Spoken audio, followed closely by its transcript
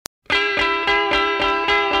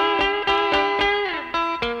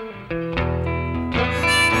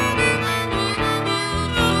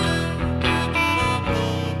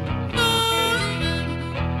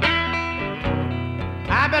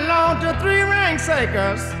three-ring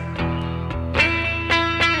circus.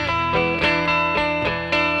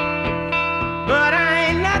 But I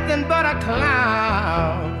ain't nothing but a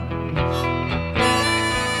clown.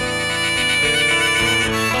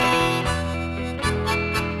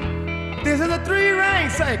 This is a three-ring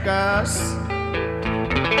circus.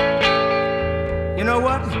 You know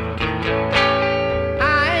what?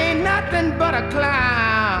 I ain't nothing but a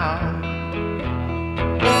clown.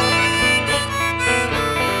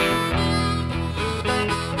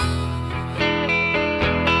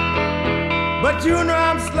 But you know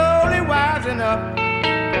I'm slowly wising up,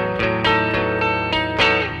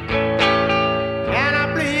 and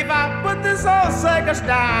I believe I'll put this old circus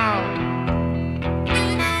down.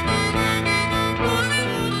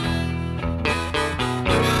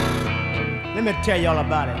 Let me tell y'all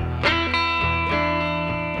about it.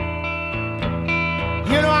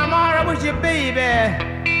 You know I'm all right with you, baby,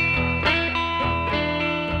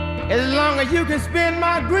 as long as you can spend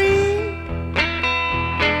my green.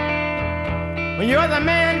 When your other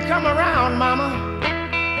man come around, mama,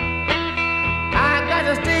 I got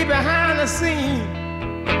to stay behind the scene.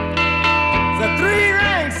 It's a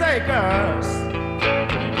three-ring circus.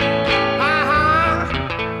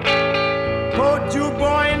 Poor Juke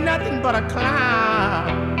boy ain't nothing but a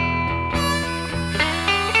clown.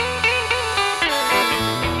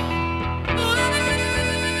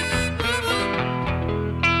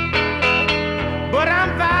 But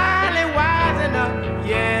I'm finally wising up,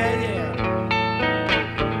 yeah, yeah.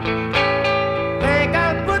 Think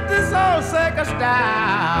I'll put this old circus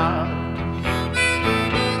down.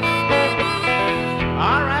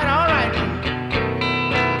 All right, all right.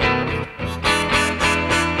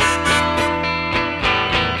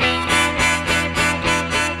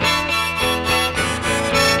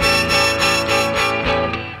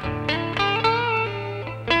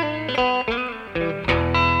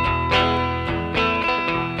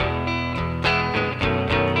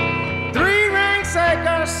 Three-ring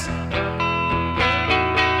circus,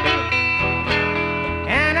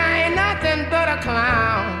 and I ain't nothing but a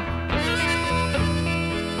clown.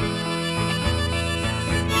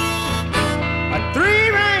 A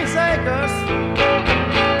three-ring circus,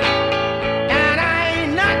 and I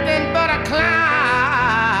ain't nothing but a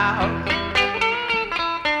clown.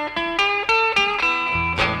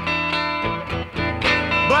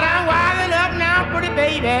 But I'm winding up now, pretty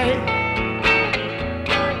baby.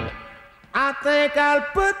 I think I'll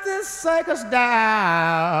put this circus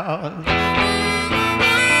down.